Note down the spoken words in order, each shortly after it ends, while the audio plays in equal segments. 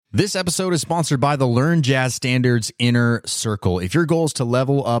This episode is sponsored by the Learn Jazz Standards Inner Circle. If your goal is to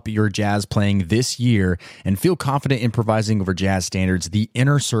level up your jazz playing this year and feel confident improvising over jazz standards, the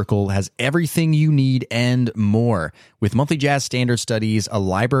Inner Circle has everything you need and more. With monthly jazz standard studies, a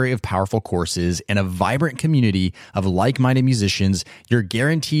library of powerful courses, and a vibrant community of like-minded musicians, you're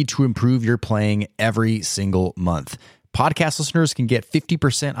guaranteed to improve your playing every single month. Podcast listeners can get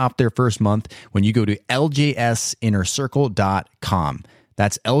 50% off their first month when you go to ljsinnercircle.com.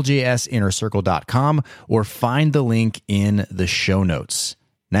 That's ljsinnercircle.com, or find the link in the show notes.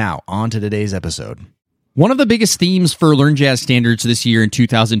 Now, on to today's episode. One of the biggest themes for Learn Jazz Standards this year in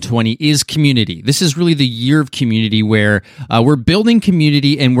 2020 is community. This is really the year of community where we're building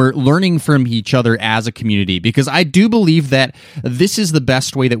community and we're learning from each other as a community, because I do believe that this is the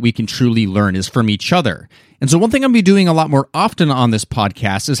best way that we can truly learn is from each other. And so one thing I'll be doing a lot more often on this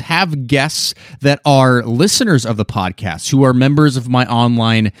podcast is have guests that are listeners of the podcast who are members of my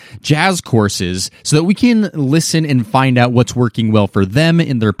online jazz courses so that we can listen and find out what's working well for them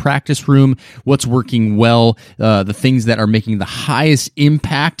in their practice room, what's working well, the things that are making the highest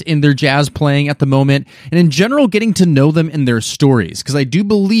impact in their jazz playing at the moment, and in general, getting to know them and their stories. Because I do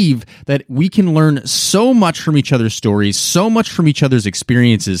believe that we can learn so much from each other's stories, so much from each other's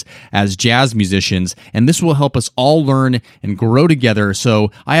experiences as jazz musicians, and this will help us all learn and grow together. So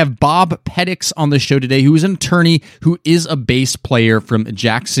I have Bob Pettix on the show today, who is an attorney, who is a bass player from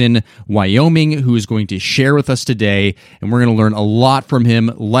Jackson, Wyoming, who is going to share with us today, and we're going to learn a lot from him.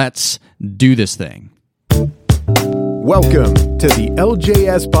 Let's do this thing. Welcome to the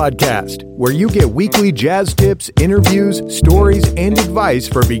LJS Podcast, where you get weekly jazz tips, interviews, stories, and advice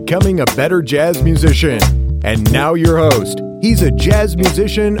for becoming a better jazz musician. And now your host. He's a jazz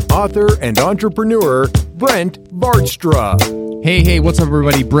musician, author, and entrepreneur, Brent Vaartstra. Hey, what's up,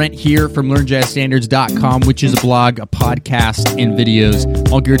 everybody? Brent here from LearnJazzStandards.com, which is a blog, a podcast, and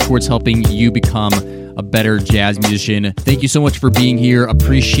videos, all geared towards helping you become a better jazz musician. Thank you so much for being here.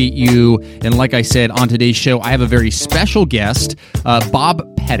 Appreciate you. And like I said, on today's show, I have a very special guest, Bob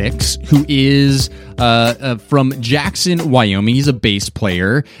Pettix, who is from Jackson, Wyoming. He's a bass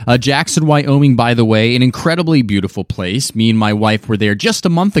player. Jackson, Wyoming, by the way, an incredibly beautiful place. Me and my wife were there just a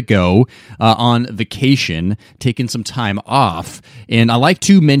month ago on vacation, taking some time off. And I like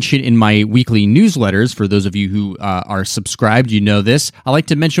to mention in my weekly newsletters, for those of you who are subscribed, you know this, I like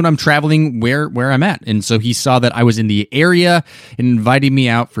to mention when I'm traveling where I'm at. And so he saw that I was in the area and invited me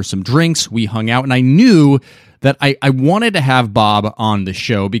out for some drinks. We hung out, and I knew that I wanted to have Bob on the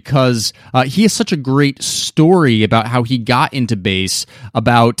show because he has such a great story about how he got into bass,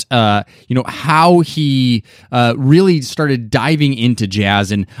 about how he really started diving into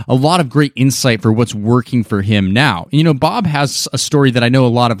jazz, and a lot of great insight for what's working for him now. Bob has a story that I know a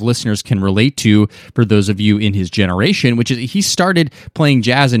lot of listeners can relate to, for those of you in his generation, which is he started playing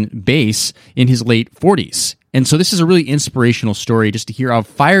jazz and bass in his late 40s. And so this is a really inspirational story just to hear how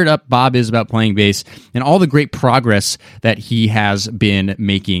fired up Bob is about playing bass and all the great progress that he has been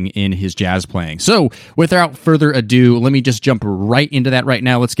making in his jazz playing. So without further ado, let me just jump right into that right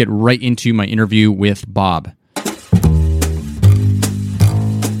now. Let's get right into my interview with Bob.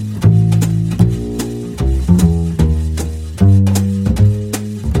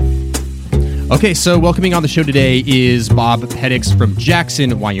 Okay, so welcoming on the show today is Bob Pettix from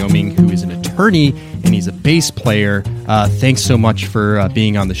Jackson, Wyoming, who is an attorney and he's a bass player. Thanks so much for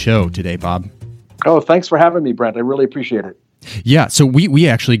being on the show today, Bob. Oh, thanks for having me, Brent. I really appreciate it. Yeah, so we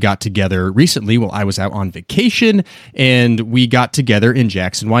actually got together recently while I was out on vacation, and we got together in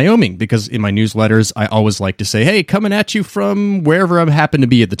Jackson, Wyoming, because in my newsletters, I always like to say, hey, coming at you from wherever I happen to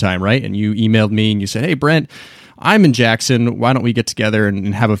be at the time, right? And you emailed me and you said, hey, Brent, I'm in Jackson. Why don't we get together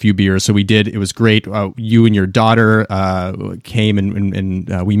and have a few beers? So we did. It was great. You and your daughter came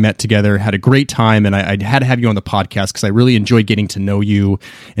and we met together, had a great time. And I had to have you on the podcast because I really enjoyed getting to know you,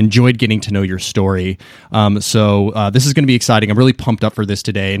 enjoyed getting to know your story. So this is going to be exciting. I'm really pumped up for this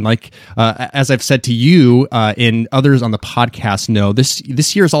today. And as I've said to you and others on the podcast know,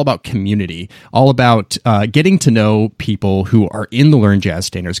 this year is all about community, all about getting to know people who are in the Learn Jazz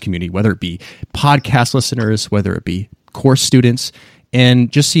Standards community, whether it be podcast listeners, whether it be course students,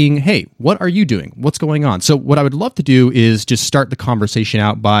 and just seeing, hey, what are you doing? What's going on? So what I would love to do is just start the conversation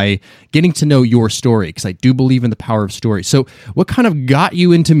out by getting to know your story, because I do believe in the power of story. So what kind of got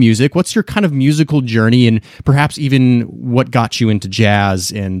you into music? What's your kind of musical journey, and perhaps even what got you into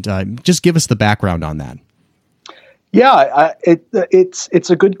jazz? And just give us the background on that. Yeah, it's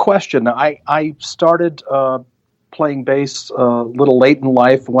a good question. I started playing bass a little late in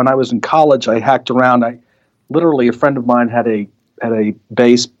life. When I was in college, I hacked around. Literally, a friend of mine had a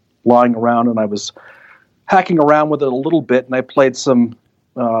bass lying around, and I was hacking around with it a little bit, and I played some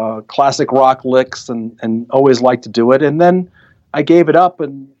classic rock licks and always liked to do it. And then I gave it up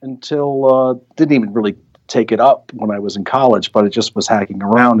until didn't even really take it up when I was in college, but it just was hacking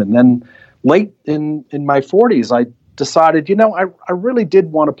around. And then late in my 40s, I decided, I really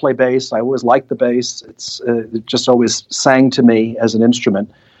did want to play bass. I always liked the bass. It just always sang to me as an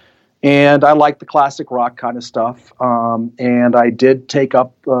instrument. And I liked the classic rock kind of stuff. And I did take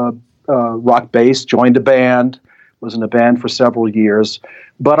up rock bass, joined a band, was in a band for several years.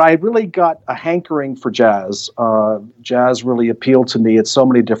 But I really got a hankering for jazz. Jazz really appealed to me at so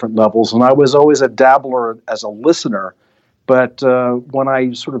many different levels. And I was always a dabbler as a listener. But when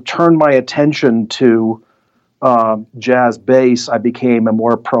I sort of turned my attention to jazz bass, I became a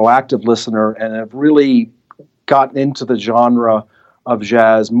more proactive listener and have really gotten into the genre of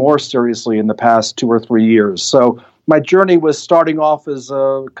jazz more seriously in the past 2 or 3 years. So my journey was starting off as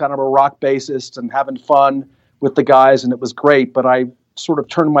a kind of a rock bassist and having fun with the guys, and it was great. But I sort of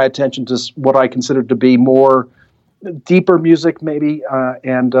turned my attention to what I considered to be more deeper music, maybe,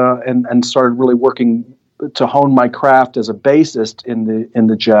 and started really working to hone my craft as a bassist in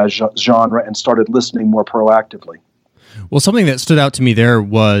the jazz genre, and started listening more proactively. Well, something that stood out to me there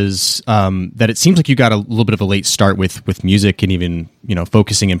was that it seems like you got a little bit of a late start with music and even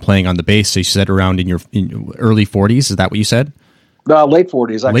focusing and playing on the bass. So you said around in your early 40s. Is that what you said? Late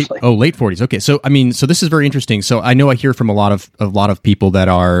 40s, actually. Late 40s. Okay, so so this is very interesting. So I know I hear from a lot of people that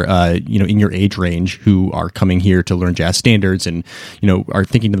are in your age range who are coming here to learn jazz standards and are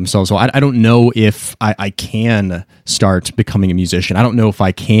thinking to themselves, well, I don't know if I can start becoming a musician. I don't know if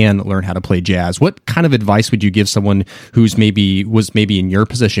I can learn how to play jazz. What kind of advice would you give someone who's was maybe in your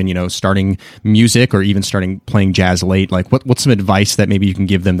position, starting music or even starting playing jazz late? Like what's some advice that maybe you can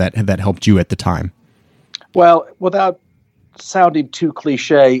give them that helped you at the time? Well, without sounding too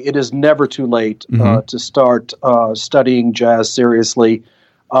cliche, it is never too late to start studying jazz seriously.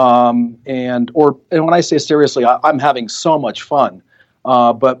 And when I say seriously, I'm having so much fun.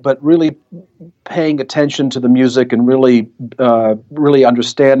 But really paying attention to the music and really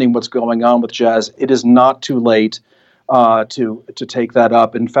understanding what's going on with jazz, it is not too late to take that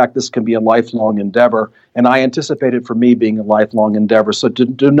up. In fact, this can be a lifelong endeavor, and I anticipate it for me being a lifelong endeavor. So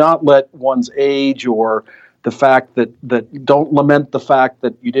do not let one's age or the fact that don't lament the fact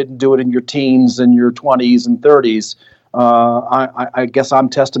that you didn't do it in your teens and your 20s and 30s. I guess I'm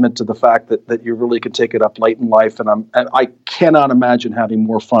testament to the fact that you really can take it up late in life, and I cannot imagine having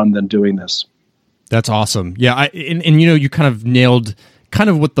more fun than doing this. That's awesome. Yeah, you kind of nailed kind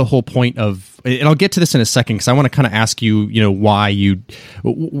of what the whole point of, and I'll get to this in a second because I want to kind of ask you, why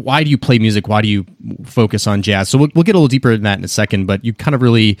do you play music? Why do you focus on jazz? So we'll get a little deeper in that in a second, but you kind of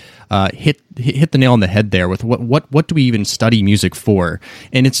really hit the nail on the head there with what do we even study music for?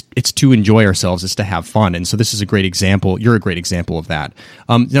 And it's to enjoy ourselves, it's to have fun. And so this is a great example. You're a great example of that.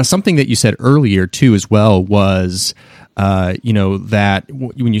 Now, something that you said earlier too as well was, that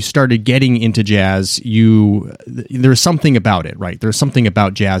when you started getting into jazz, there's something about it, right? There's something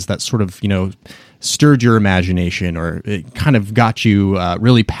about jazz that sort of, stirred your imagination, or it kind of got you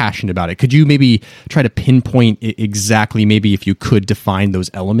really passionate about it. Could you maybe try to pinpoint exactly, maybe if you could define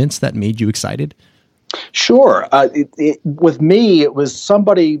those elements that made you excited? Sure. With me, it was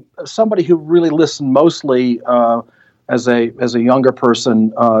somebody who really listened mostly as a younger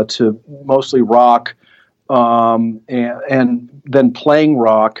person to mostly rock. And then playing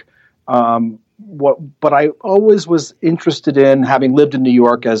rock. But I always was interested in, having lived in New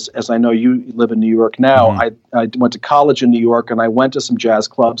York, as I know you live in New York now. Mm-hmm. I went to college in New York, and I went to some jazz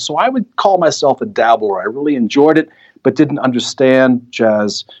clubs. So I would call myself a dabbler. I really enjoyed it, but didn't understand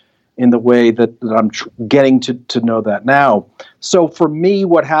jazz in the way that I'm getting to know that now. So for me,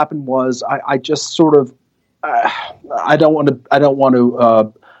 what happened was I just sort of I don't want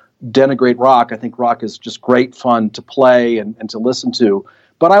to denigrate rock. I think rock is just great fun to play and to listen to.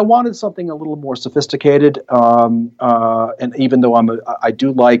 But I wanted something a little more sophisticated. And even though I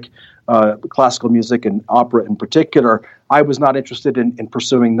do like classical music and opera in particular, I was not interested in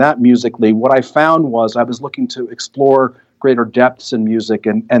pursuing that musically. What I found was I was looking to explore greater depths in music,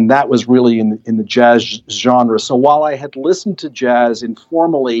 and that was really in the jazz genre. So while I had listened to jazz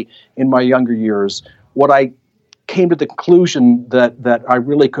informally in my younger years, what I came to the conclusion that I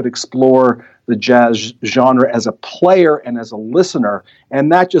really could explore the jazz genre as a player and as a listener,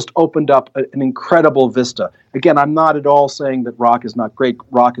 and that just opened up an incredible vista. Again, I'm not at all saying that rock is not great.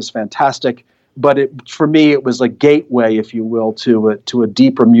 Rock is fantastic, but for me, it was a gateway, if you will, to a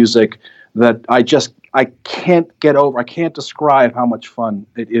deeper music that I can't get over. I can't describe how much fun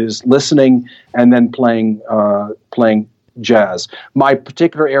it is listening and then playing jazz. My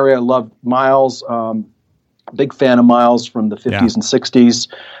particular area, I love Miles. big fan of Miles from the 50s and 60s.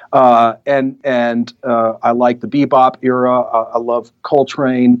 And I like the bebop era. I love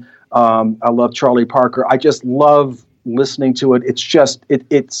Coltrane. I love Charlie Parker. I just love listening to it. It's just,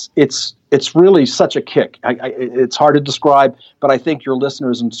 it's really such a kick. It's hard to describe, but I think your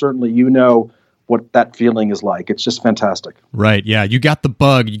listeners, and certainly you know, what that feeling is like. It's just fantastic. Right. Yeah. You got the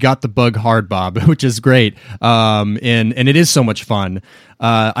bug hard, Bob, which is great. And it is so much fun.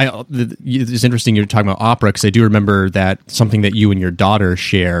 It's interesting you're talking about opera, because I do remember that something that you and your daughter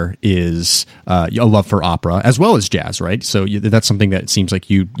share is a love for opera as well as jazz, right? So that's something that it seems like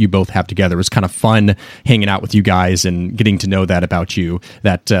you both have together. It was kind of fun hanging out with you guys and getting to know that about you,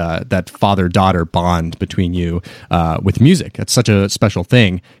 that father-daughter bond between you with music. That's such a special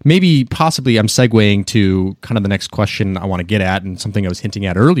thing. Maybe possibly I'm segueing to kind of the next question I want to get at, and something I was hinting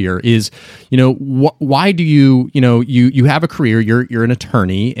at earlier is, why do you have a career, you're an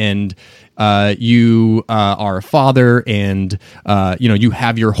attorney, and you are a father, and you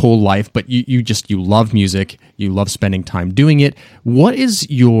have your whole life, but you love music, you love spending time doing it. What is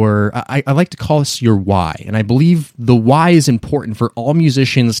your I like to call this your why, and I believe the why is important for all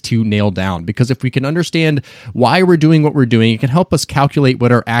musicians to nail down, because if we can understand why we're doing what we're doing, it can help us calculate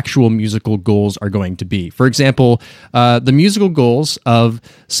what our actual musical goals are going to be. For example, the musical goals of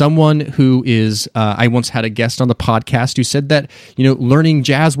someone who is I once had a guest on the podcast who said that learning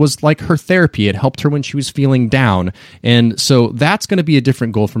jazz was like her therapy. It helped her when she was feeling down. And so that's going to be a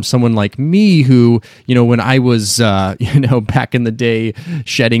different goal from someone like me who, when I was, back in the day,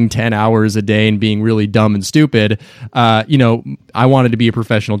 shedding 10 hours a day and being really dumb and stupid, I wanted to be a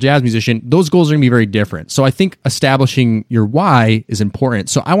professional jazz musician. Those goals are going to be very different. So I think establishing your why is important.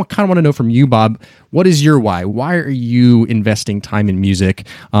 So I kind of want to know from you, Bob, what is your why? Why are you investing time in music?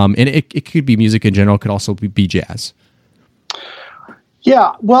 And it could be music in general. It could also be jazz.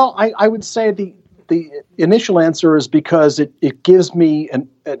 Yeah, well, I would say the initial answer is because it gives me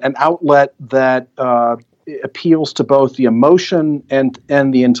an outlet that appeals to both the emotion and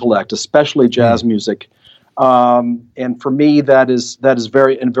the intellect, especially jazz music. And for me, that is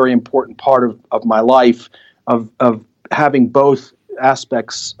very important part of my life, of having both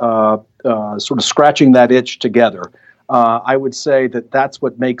aspects sort of scratching that itch together. I would say that's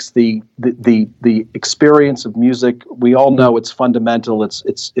what makes the experience of music. We all know it's fundamental.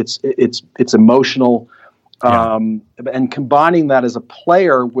 It's emotional, and combining that as a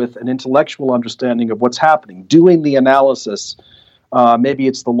player with an intellectual understanding of what's happening, doing the analysis. Maybe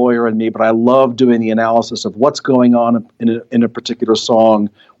it's the lawyer in me, but I love doing the analysis of what's going on in a particular song.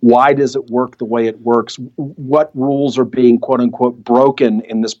 Why does it work the way it works? What rules are being quote unquote broken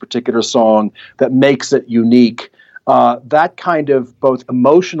in this particular song that makes it unique? That kind of both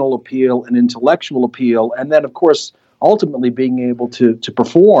emotional appeal and intellectual appeal, and then of course ultimately being able to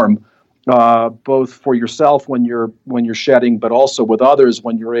perform both for yourself when you're shedding, but also with others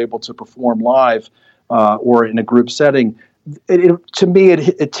when you're able to perform live or in a group setting. To me,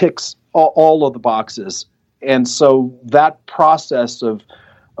 it ticks all of the boxes, and so that process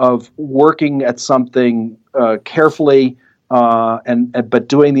of working at something carefully. But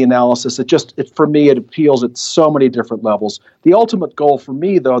doing the analysis, for me, it appeals at so many different levels. The ultimate goal for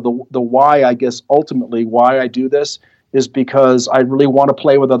me, though, the why, I guess, ultimately why I do this is because I really want to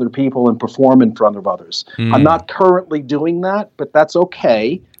play with other people and perform in front of others. I'm not currently doing that, but that's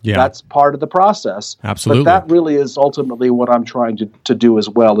okay. Yeah. That's part of the process. Absolutely. But that really is ultimately what I'm trying to do as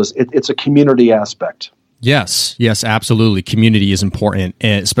well. It's a community aspect. Yes, absolutely. Community is important,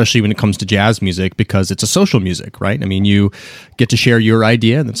 especially when it comes to jazz music, because it's a social music, right? I mean, you get to share your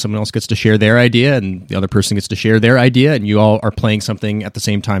idea, and then someone else gets to share their idea, and the other person gets to share their idea, and you all are playing something at the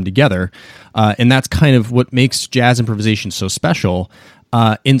same time together. And that's kind of what makes jazz improvisation so special.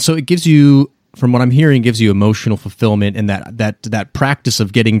 And so it gives you, from what I'm hearing, gives you emotional fulfillment, and that practice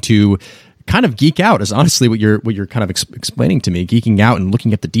of getting to kind of geek out is honestly what you're kind of explaining to me. Geeking out and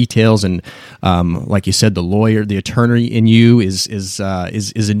looking at the details, and like you said, the attorney in you is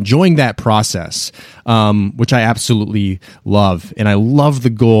enjoying that process, which I absolutely love. And I love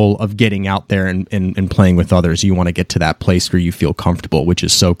the goal of getting out there and playing with others. You want to get to that place where you feel comfortable, which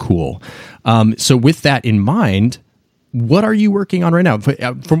is so cool. So with that in mind, what are you working on right now?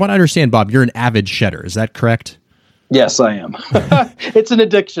 From what I understand, Bob, you're an avid shedder. Is that correct? Yes, I am. It's an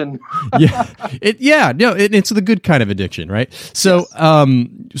addiction. It's the good kind of addiction, right? So, yes.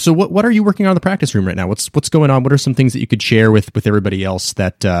 So what are you working on in the practice room right now? What's going on? What are some things that you could share with everybody else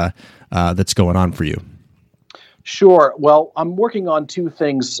that's going on for you? Sure. Well, I'm working on two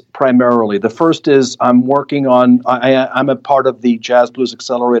things primarily. The first is I'm working on. I'm a part of the Jazz Blues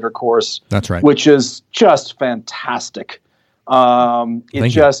Accelerator course. That's right. Which is just fantastic.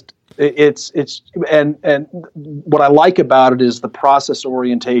 It's and what I like about it is the process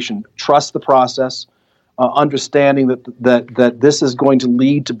orientation. Trust the process, understanding that this is going to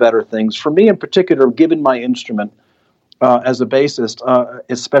lead to better things. For me, in particular, given my instrument as a bassist,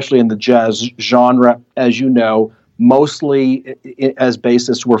 especially in the jazz genre, as you know, mostly as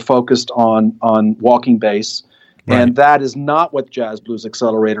bassists, we're focused on walking bass. Right. And that is not what Jazz Blues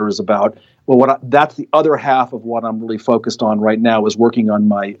Accelerator is about. Well, that's the other half of what I'm really focused on right now is working on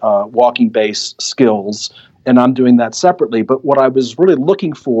my walking bass skills, and I'm doing that separately. But what I was really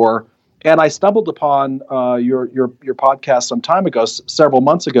looking for, and I stumbled upon your podcast some time ago, several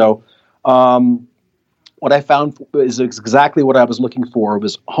months ago. What I found is exactly what I was looking for. It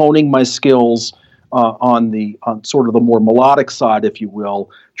was honing my skills on sort of the more melodic side, if you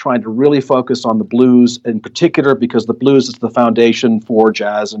will, trying to really focus on the blues in particular, because the blues is the foundation for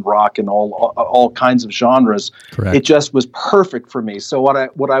jazz and rock and all kinds of genres. Correct. It just was perfect for me. So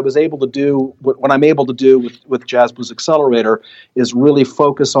what I was able to do, what I'm able to do with Jazz Blues Accelerator, is really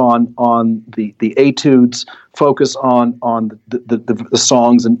focus on the etudes, focus on the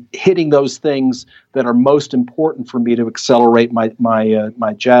songs, and hitting those things that are most important for me to accelerate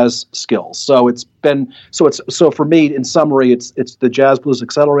my jazz skills. So for me, in summary, it's the Jazz Blues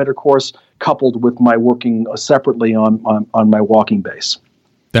Accelerator course coupled with my working separately on my walking bass.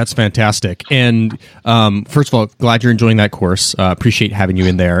 That's fantastic. And first of all, glad you're enjoying that course. Appreciate having you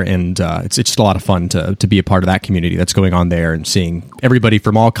in there. And it's just a lot of fun to be a part of that community that's going on there and seeing everybody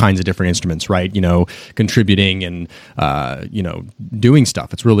from all kinds of different instruments, right? Contributing and, doing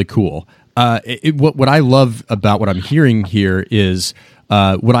stuff. It's really cool. What I love about what I'm hearing here is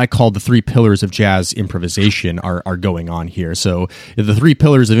what I call the three pillars of jazz improvisation are going on here. So the three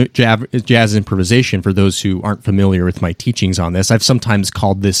pillars of jazz improvisation, for those who aren't familiar with my teachings on this, I've sometimes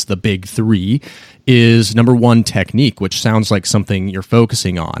called this the big three, is number one, technique, which sounds like something you're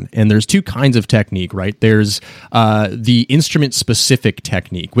focusing on. And there's two kinds of technique, right? There's the instrument-specific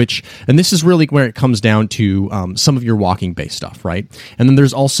technique, and this is really where it comes down to some of your walking bass stuff, right? And then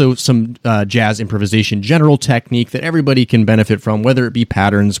there's also some jazz improvisation general technique that everybody can benefit from, whether it be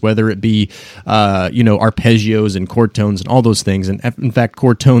patterns, whether it be arpeggios and chord tones and all those things. And in fact,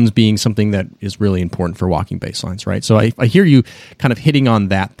 chord tones being something that is really important for walking bass lines, right? So I hear you kind of hitting on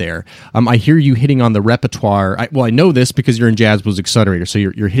that there. I hear you hitting on the repertoire. I know this because you're in Jazz Blues Accelerator. So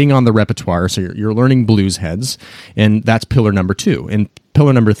you're hitting on the repertoire. So you're learning blues heads, and that's pillar number 2. And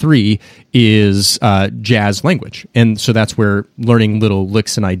pillar number 3 is jazz language. And so that's where learning little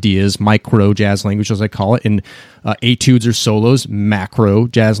licks and ideas, micro jazz language, as I call it, and etudes or solos, macro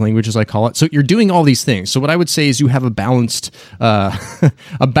jazz language, as I call it. So you're doing all these things. So what I would say is you have a balanced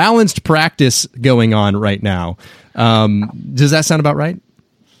practice going on right now. Does that sound about right?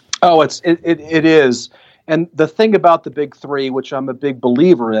 Oh, it is. And the thing about the big three, which I'm a big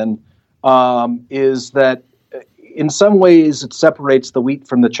believer in, is that in some ways it separates the wheat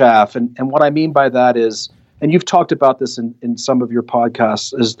from the chaff. And what I mean by that is, and you've talked about this in some of your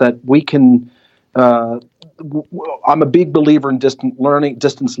podcasts, is that we can, I'm a big believer in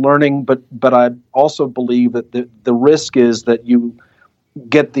distance learning, but I also believe that the risk is that you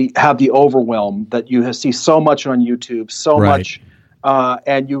have the overwhelm, that you see so much on YouTube, so right. much,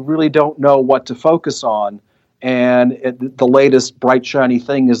 and you really don't know what to focus on. And the latest bright, shiny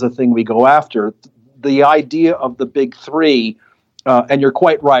thing is the thing we go after. The idea of the big three, and you're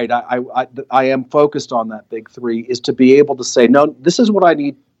quite right, I am focused on that big three, is to be able to say, no, this is what I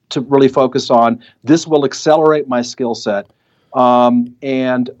need to really focus on. This will accelerate my skill set. And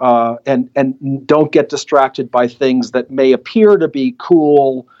don't get distracted by things that may appear to be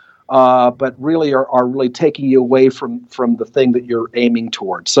cool, but really are really taking you away from the thing that you're aiming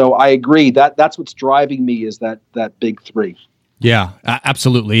towards. So I agree that's what's driving me, is that big three. Yeah,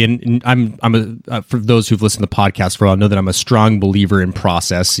 absolutely. And I'm for those who've listened to the podcast for a while, know that I'm a strong believer in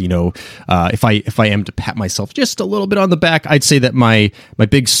process. If I am to pat myself just a little bit on the back, I'd say that my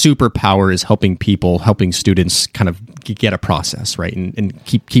big superpower is helping students kind of get a process, right? And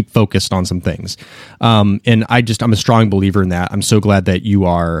keep focused on some things. And I'm a strong believer in that. I'm so glad that you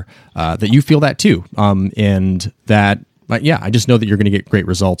are, that you feel that too. And that, I just know that you're going to get great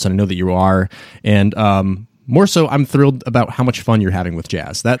results, and I know that you are. And, more so, I'm thrilled about how much fun you're having with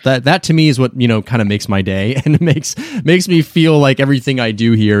jazz. That to me is what kind of makes my day, and it makes me feel like everything I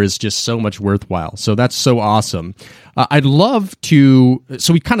do here is just so much worthwhile. So that's so awesome. I'd love to.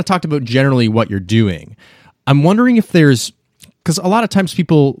 So we kind of talked about generally what you're doing. I'm wondering if because a lot of times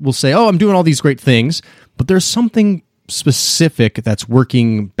people will say, "Oh, I'm doing all these great things," but there's something specific that's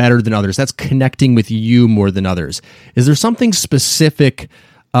working better than others. That's connecting with you more than others. Is there something specific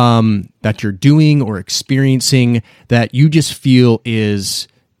that you're doing or experiencing that you just feel is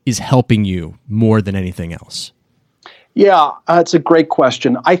is helping you more than anything else? Yeah, it's a great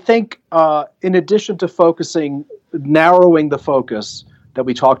question. I think in addition to narrowing the focus that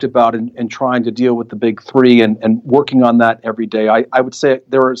we talked about and trying to deal with the big three and working on that every day, I would say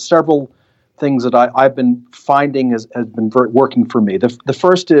there are several things that I've been finding has been working for me. The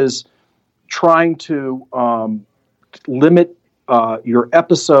first is trying to limit your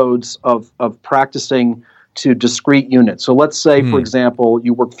episodes of practicing to discrete units. So let's say, for example,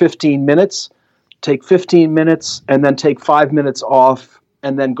 you work 15 minutes, take 15 minutes, and then take 5 minutes off,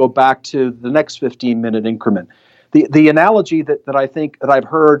 and then go back to the next 15-minute increment. The analogy that I think that I've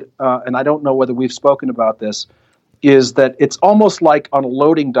heard, and I don't know whether we've spoken about this, is that it's almost like on a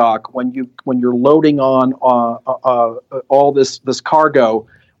loading dock when you're loading on all this cargo.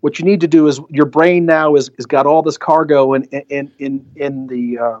 What you need to do is your brain now is got all this cargo in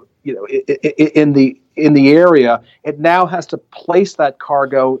the area. It now has to place that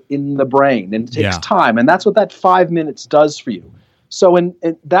cargo in the brain, and it takes time, and that's what that 5 minutes does for you. So, and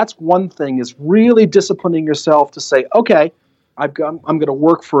that's one thing, is really disciplining yourself to say, okay, I'm going to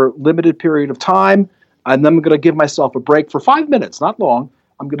work for a limited period of time, and then I'm going to give myself a break for 5 minutes, not long.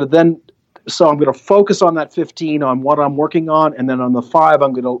 I'm going to focus on that 15 on what I'm working on, and then on the 5,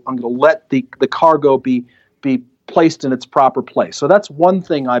 I'm going to let the cargo be placed in its proper place. So that's one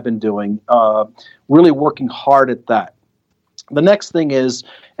thing I've been doing, really working hard at that. The next thing is,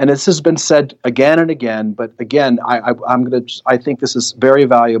 and this has been said again and again, but again, I think this is very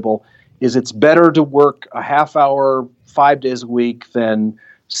valuable, is it's better to work a half hour 5 days a week than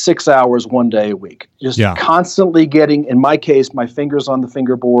 6 hours 1 day a week. Just constantly getting, in my case, my fingers on the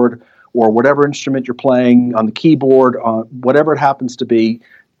fingerboard or whatever instrument you're playing, on the keyboard, whatever it happens to be.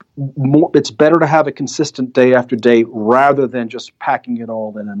 It's better to have a consistent day after day rather than just packing it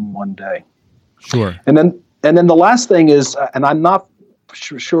all in one day. Sure. And then the last thing is, and I'm not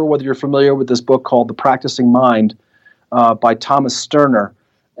sure whether you're familiar with this book called The Practicing Mind by Thomas Sterner.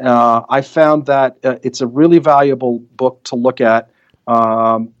 I found that it's a really valuable book to look at.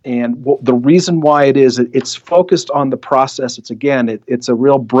 And the reason why it's focused on the process. It's a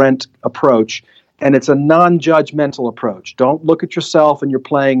real Brent approach, and it's a non-judgmental approach. Don't look at yourself and you're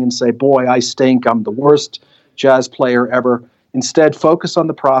playing and say, boy, I stink, I'm the worst jazz player ever. Instead, focus on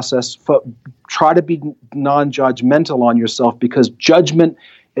the process. Try to be non-judgmental on yourself, because judgment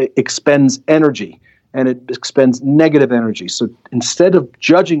expends energy, and it expends negative energy. So instead of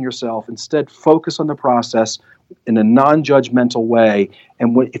judging yourself, instead focus on the process in a non-judgmental way.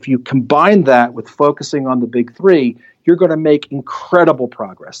 And if you combine that with focusing on the big three, you're going to make incredible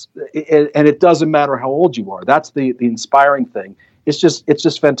progress. And it doesn't matter how old you are. That's the inspiring thing. It's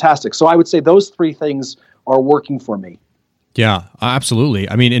just fantastic. So I would say those three things are working for me. Yeah, absolutely.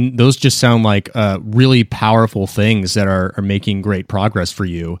 I mean, and those just sound like really powerful things that are making great progress for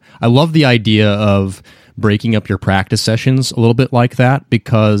you. I love the idea of breaking up your practice sessions a little bit like that,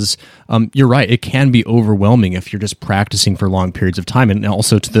 because you're right, it can be overwhelming if you're just practicing for long periods of time. And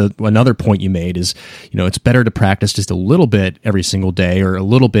also to another point you made is, it's better to practice just a little bit every single day, or a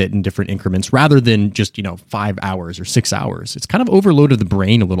little bit in different increments, rather than just 5 hours or 6 hours. It's kind of overloaded the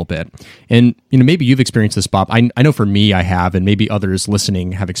brain a little bit. And maybe you've experienced this, Bob. I know for me I have, and maybe others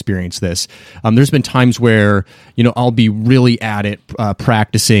listening have experienced this. There's been times where I'll be really at it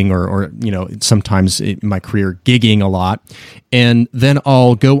practicing, or sometimes in my career gigging a lot, and then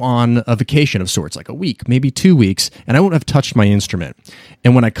I'll go on a vacation of sorts, like a week, maybe 2 weeks, and I won't have touched my instrument.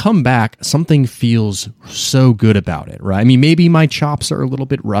 And when I come back, something feels so good about it, right? I mean, maybe my chops are a little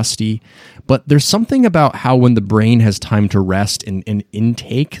bit rusty, but there's something about how when the brain has time to rest and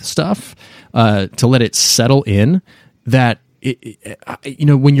intake stuff, to let it settle in, that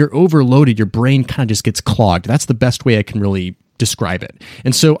when you're overloaded, your brain kind of just gets clogged. That's the best way I can really describe it.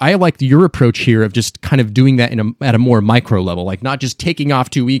 And so I like your approach here of just kind of doing that at a more micro level, like not just taking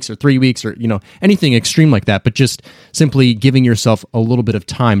off 2 weeks or 3 weeks or anything extreme like that, but just simply giving yourself a little bit of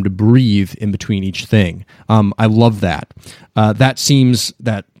time to breathe in between each thing. I love that. That seems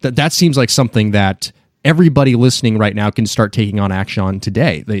like something that everybody listening right now can start taking on action on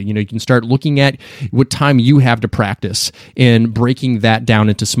today. You can start looking at what time you have to practice and breaking that down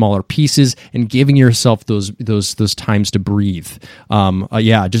into smaller pieces and giving yourself those times to breathe.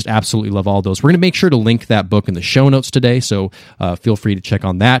 Just absolutely love all those. We're going to make sure to link that book in the show notes today, so feel free to check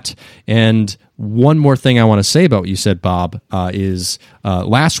on that. And One more thing I want to say about what you said, Bob, is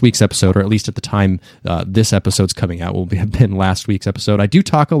last week's episode, or at least at the time this episode's coming out, will have been last week's episode. I do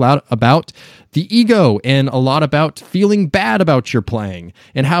talk a lot about the ego and a lot about feeling bad about your playing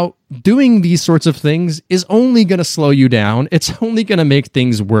and how doing these sorts of things is only going to slow you down. It's only going to make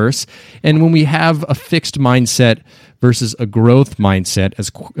things worse. And when we have a fixed mindset versus a growth mindset,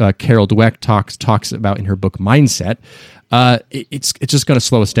 as Carol Dweck talks about in her book Mindset, it's just going to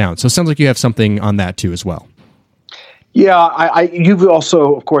slow us down. So it sounds like you have something on that too as well. Yeah, you've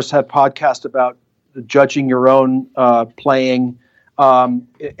also, of course, had podcasts about judging your own playing,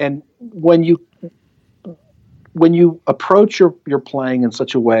 and when you approach your playing in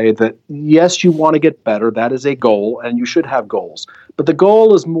such a way that, yes, you want to get better, that is a goal, and you should have goals. But the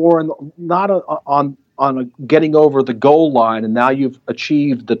goal is more not on getting over the goal line, and now you've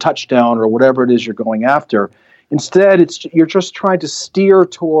achieved the touchdown or whatever it is you're going after. Instead, you're just trying to steer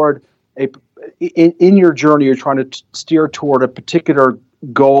toward in your journey. You're trying to steer toward a particular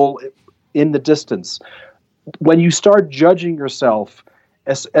goal in the distance. When you start judging yourself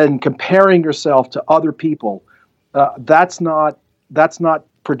and comparing yourself to other people, that's not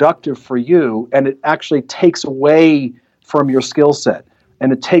productive for you, and it actually takes away from your skill set,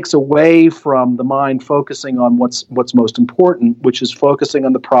 and it takes away from the mind focusing on what's most important, which is focusing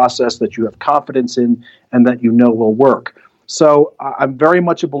on the process that you have confidence in and that you know will work. So I'm very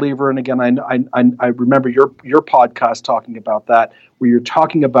much a believer, and again, I remember your podcast talking about that, where you're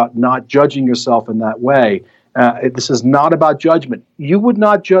talking about not judging yourself in that way. This is not about judgment. You would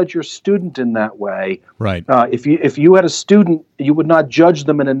not judge your student in that way. Right. If you had a student, you would not judge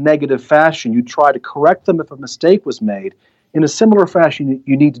them in a negative fashion. You'd try to correct them if a mistake was made. In a similar fashion,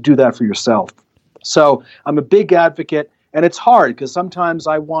 you need to do that for yourself. So I'm a big advocate, and it's hard because sometimes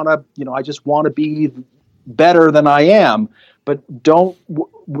I just want to be better than I am. But don't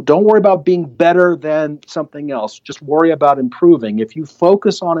worry about being better than something else. Just worry about improving. If you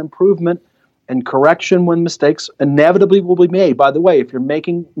focus on improvement and correction when mistakes inevitably will be made. By the way, if you're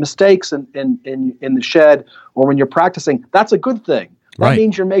making mistakes in the shed or when you're practicing, that's a good thing. That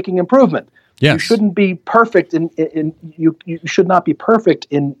means you're making improvement. Yes. You shouldn't be perfect you should not be perfect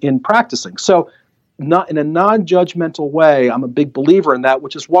in practicing. So not in a non-judgmental way, I'm a big believer in that,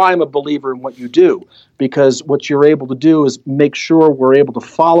 which is why I'm a believer in what you do, because what you're able to do is make sure we're able to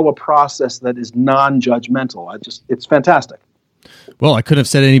follow a process that is non-judgmental. It's fantastic. Well, I couldn't have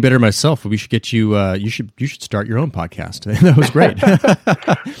said it any better myself. We should get you. You should start your own podcast. That was great.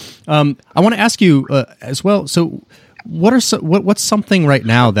 I want to ask you as well. So, what's something right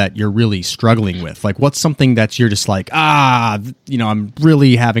now that you're really struggling with? Like, what's something that you're just like, I'm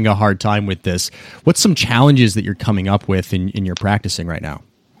really having a hard time with this. What's some challenges that you're coming up with in your practicing right now?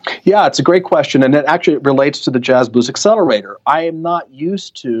 Yeah, it's a great question, and it actually relates to the Jazz Blues Accelerator. I am not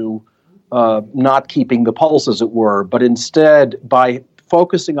used to not keeping the pulse, as it were, but instead by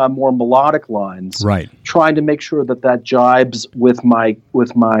focusing on more melodic lines, right, trying to make sure that jibes with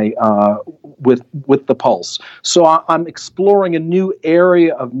the pulse. So I'm exploring a new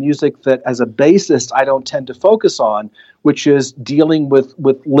area of music that, as a bassist, I don't tend to focus on, which is dealing with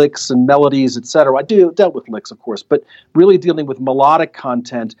licks and melodies, etc. I dealt with licks, of course, but really dealing with melodic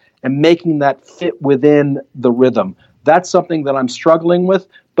content and making that fit within the rhythm. That's something that I'm struggling with,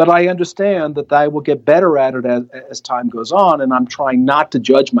 but I understand that I will get better at it as time goes on, and I'm trying not to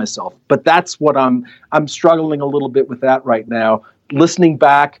judge myself. But that's what I'm struggling a little bit with that right now, listening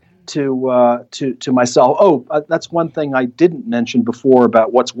back to myself. That's one thing I didn't mention before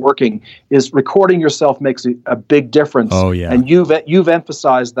about what's working is recording yourself makes a big difference. Oh yeah, and you've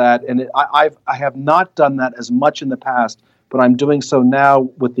emphasized that, and I have not done that as much in the past, but I'm doing so now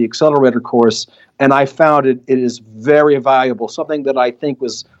with the Accelerator course, and I found it is very valuable. Something that I think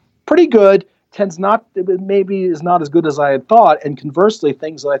was pretty good maybe is not as good as I had thought, and conversely,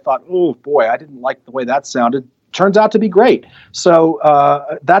 things that I thought, oh boy, I didn't like the way that sounded, turns out to be great. So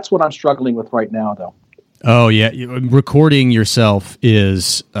that's what I'm struggling with right now, though. Oh yeah, recording yourself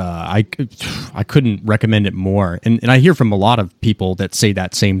is I couldn't recommend it more, and I hear from a lot of people that say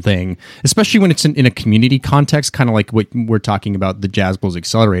that same thing, especially when it's in a community context, kind of like what we're talking about the Jazz Blues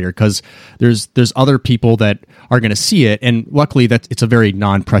Accelerator, because there's other people that are going to see it, and luckily that it's a very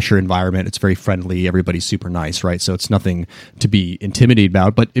non-pressure environment. It's very friendly. Everybody's super nice, right? So it's nothing to be intimidated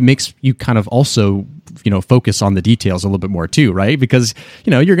about, but it makes you kind of also focus on the details a little bit more too, right? Because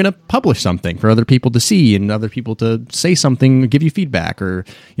you're going to publish something for other people to see and other people to say something, give you feedback, or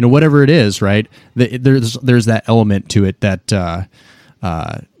whatever it is, right? There's that element to it that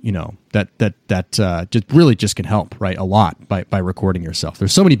just really just can help, right, a lot by recording yourself.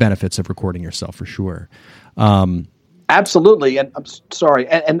 There's so many benefits of recording yourself for sure. Absolutely, and I'm sorry,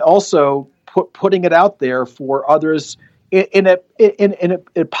 and also putting it out there for others in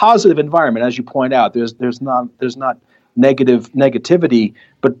a positive environment, as you point out. There's not negativity,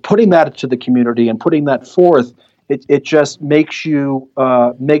 but putting that to the community and putting that forth, it just makes you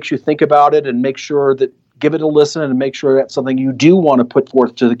think about it and make sure that give it a listen and make sure that's something you do want to put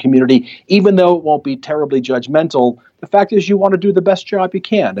forth to the community, even though it won't be terribly judgmental. The fact is, you want to do the best job you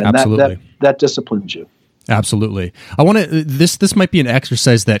can, and that disciplines you. Absolutely. I want to. This might be an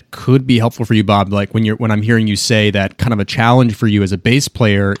exercise that could be helpful for you, Bob. Like when I'm hearing you say that, kind of a challenge for you as a bass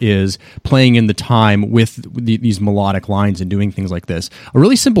player is playing in the time with these melodic lines and doing things like this. A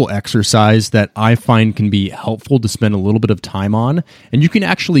really simple exercise that I find can be helpful to spend a little bit of time on, and you can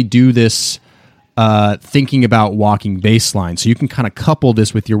actually do this thinking about walking bass line. So you can kind of couple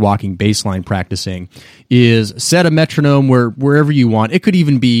this with your walking bass line practicing, is set a metronome wherever you want. It could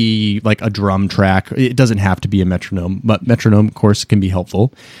even be like a drum track. It doesn't have to be a metronome, but metronome, of course, can be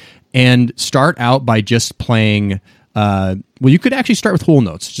helpful. And start out by just playing, you could actually start with whole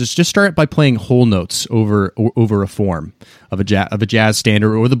notes. Just start by playing whole notes over a form of a jazz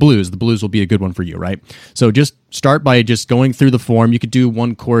standard or the blues. The blues will be a good one for you, right? So just start by just going through the form. You could do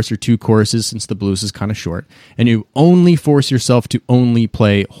one chorus or two choruses since the blues is kind of short, and you only force yourself to only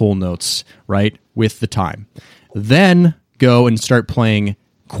play whole notes, right, with the time. Then go and start playing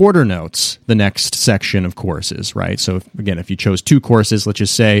quarter notes the next section of choruses, right? So if you chose two choruses, let's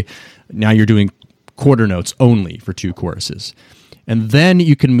just say now you're doing quarter notes only for two choruses. And then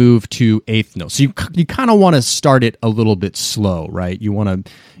you can move to eighth notes. So you kind of want to start it a little bit slow, right? You want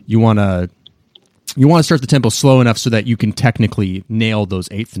to start the tempo slow enough so that you can technically nail those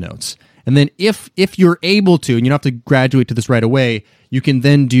eighth notes. And then if you're able to, and you don't have to graduate to this right away, you can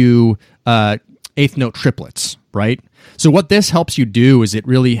then do eighth note triplets, right? So what this helps you do is it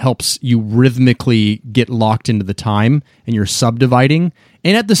really helps you rhythmically get locked into the time, and you're subdividing.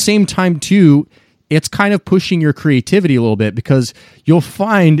 And at the same time, too, it's kind of pushing your creativity a little bit, because you'll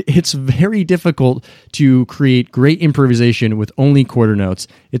find it's very difficult to create great improvisation with only quarter notes.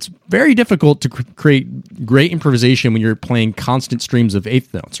 It's very difficult to create great improvisation when you're playing constant streams of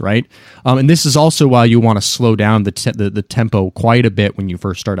eighth notes, right? And this is also why you want to slow down the tempo quite a bit when you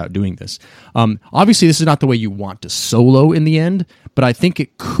first start out doing this. Obviously, this is not the way you want to solo in the end, but I think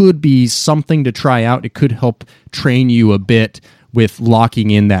it could be something to try out. It could help train you a bit with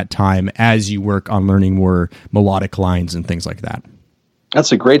locking in that time as you work on learning more melodic lines and things like that.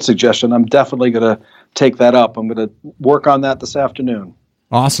 That's a great suggestion. I'm definitely going to take that up. I'm going to work on that this afternoon.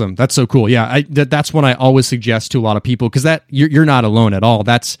 Awesome. That's so cool. Yeah, that's what I always suggest to a lot of people, because that you're not alone at all.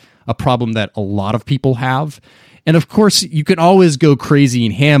 That's a problem that a lot of people have. And of course, you can always go crazy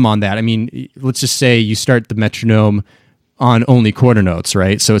and ham on that. I mean, let's just say you start the metronome on only quarter notes,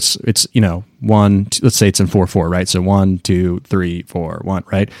 right? So it's one, let's say it's in 4/4, right? So 1, 2, 3, 4, 1,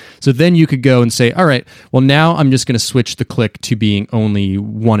 right? So then you could go and say, all right, well, now I'm just going to switch the click to being only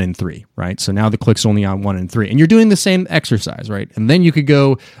 1 and 3, right? So now the click's only on 1 and 3, and you're doing the same exercise, right? And then you could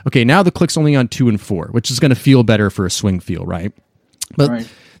go, okay, now the click's only on 2 and 4, which is going to feel better for a swing feel, right? But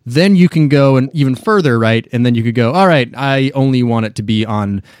right. Then you can go and even further, right? And then you could go, all right, I only want it to be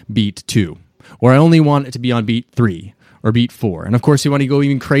on beat 2, or I only want it to be on beat 3. Or beat 4. And of course, you want to go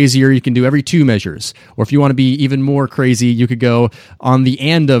even crazier, you can do every 2 measures. Or if you want to be even more crazy, you could go on the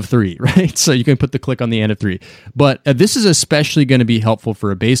end of 3, right? So you can put the click on the end of 3. But this is especially going to be helpful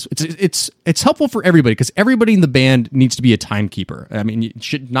for a bass. It's helpful for everybody, because everybody in the band needs to be a timekeeper. I mean,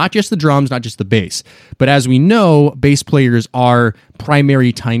 not just the drums, not just the bass. But as we know, bass players are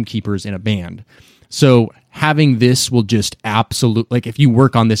primary timekeepers in a band. So having this will just absolutely, like if you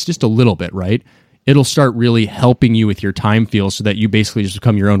work on this just a little bit, right? It'll start really helping you with your time feel, so that you basically just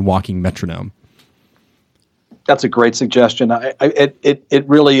become your own walking metronome. That's a great suggestion. It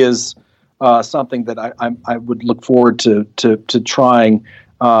really is something that I would look forward to trying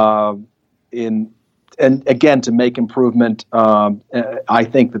and again, to make improvement. I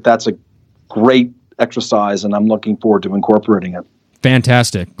think that's a great exercise, and I'm looking forward to incorporating it.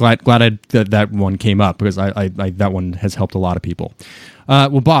 Fantastic. Glad that one came up, because I that one has helped a lot of people.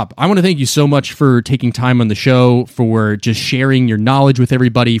 Well, Bob, I want to thank you so much for taking time on the show, for just sharing your knowledge with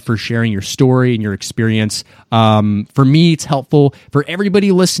everybody, for sharing your story and your experience. For me, it's helpful. For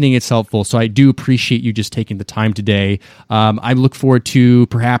everybody listening, it's helpful. So I do appreciate you just taking the time today. I look forward to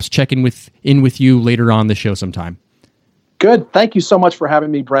perhaps checking in with you later on the show sometime. Good. Thank you so much for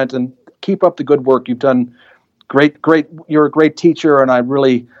having me, Brent, and keep up the good work you've done. Great. You're a great teacher, and I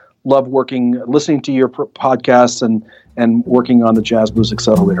really love listening to your podcasts and working on the Jazz Blues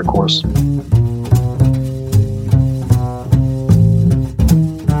Accelerator course.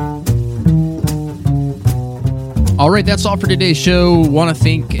 All right, that's all for today's show. Want to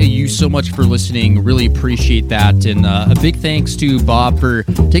thank you so much for listening. Really appreciate that. And a big thanks to Bob for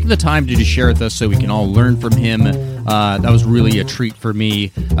taking the time to just share with us so we can all learn from him. That was really a treat for me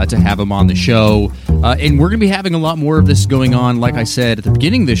to have him on the show. And we're going to be having a lot more of this going on. Like I said at the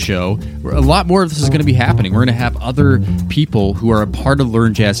beginning of the show, a lot more of this is going to be happening. We're going to have other people who are a part of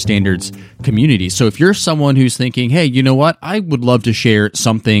Learn Jazz Standards community. So if you're someone who's thinking, hey, you know what? I would love to share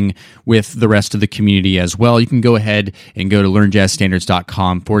something with the rest of the community as well. You can go ahead and go to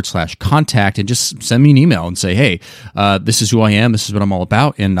learnjazzstandards.com/contact and just send me an email and say, hey, this is who I am. This is what I'm all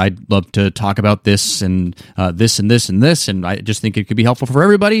about. And I'd love to talk about this and this and this and this. And I just think it could be helpful for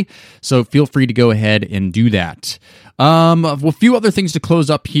everybody. So feel free to go ahead and do that. A few other things to close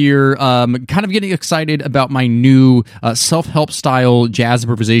up here. Kind of getting excited about my new self-help style jazz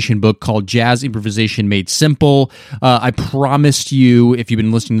improvisation book called Jazz Improvisation Made Simple. I promised you, if you've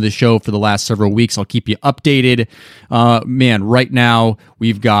been listening to the show for the last several weeks, I'll keep you updated. Man, right now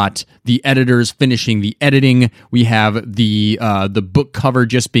we've got the editors finishing the editing. We have the book cover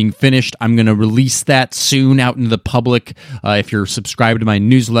just being finished. I'm going to release that soon out into the public. If you're subscribed to my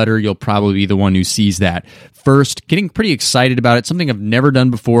newsletter, you'll probably be the one who sees that first. Getting pretty excited about it. Something I've never done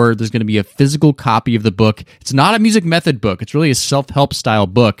before. There's going to be a physical copy of the book. It's not a music method book. It's really a self-help style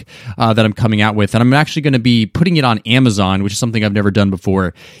book that I'm coming out with. And I'm actually going to be putting it on Amazon, which is something I've never done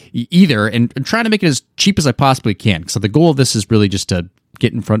before either, and trying to make it as cheap as I possibly can. So the goal of this is really just to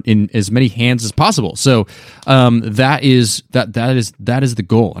get in as many hands as possible. So that is the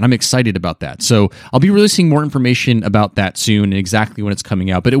goal, and I'm excited about that. So I'll be releasing more information about that soon and exactly when it's coming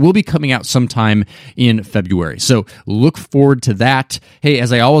out, but it will be coming out sometime in February. So look forward to that. Hey,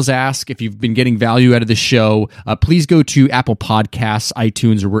 as I always ask, if you've been getting value out of this show, please go to Apple Podcasts,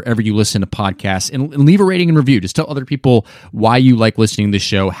 iTunes, or wherever you listen to podcasts and leave a rating and review. Just tell other people why you like listening to the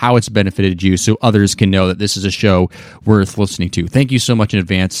show, how it's benefited you, so others can know that this is a show worth listening to. Thank you so much in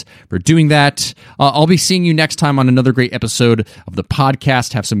advance for doing that. I'll be seeing you next time on another great episode of the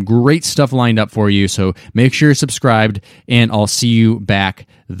podcast. Have some great stuff lined up for you, so make sure you're subscribed, and I'll see you back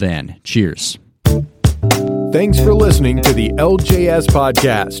then. Cheers. Thanks for listening to the LJS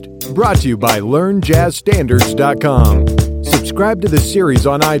Podcast, brought to you by LearnJazzStandards.com. Subscribe to the series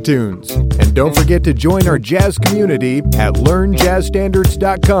on iTunes, and don't forget to join our jazz community at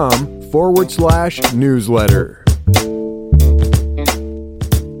LearnJazzStandards.com/newsletter.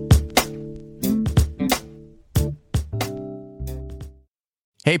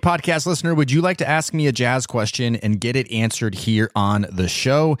 Hey, podcast listener, would you like to ask me a jazz question and get it answered here on the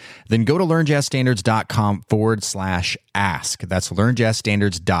show? Then go to learnjazzstandards.com/ask. That's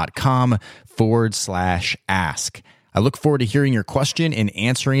learnjazzstandards.com/ask. I look forward to hearing your question and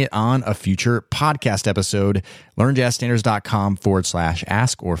answering it on a future podcast episode.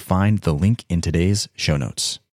 learnjazzstandards.com/ask, or find the link in today's show notes.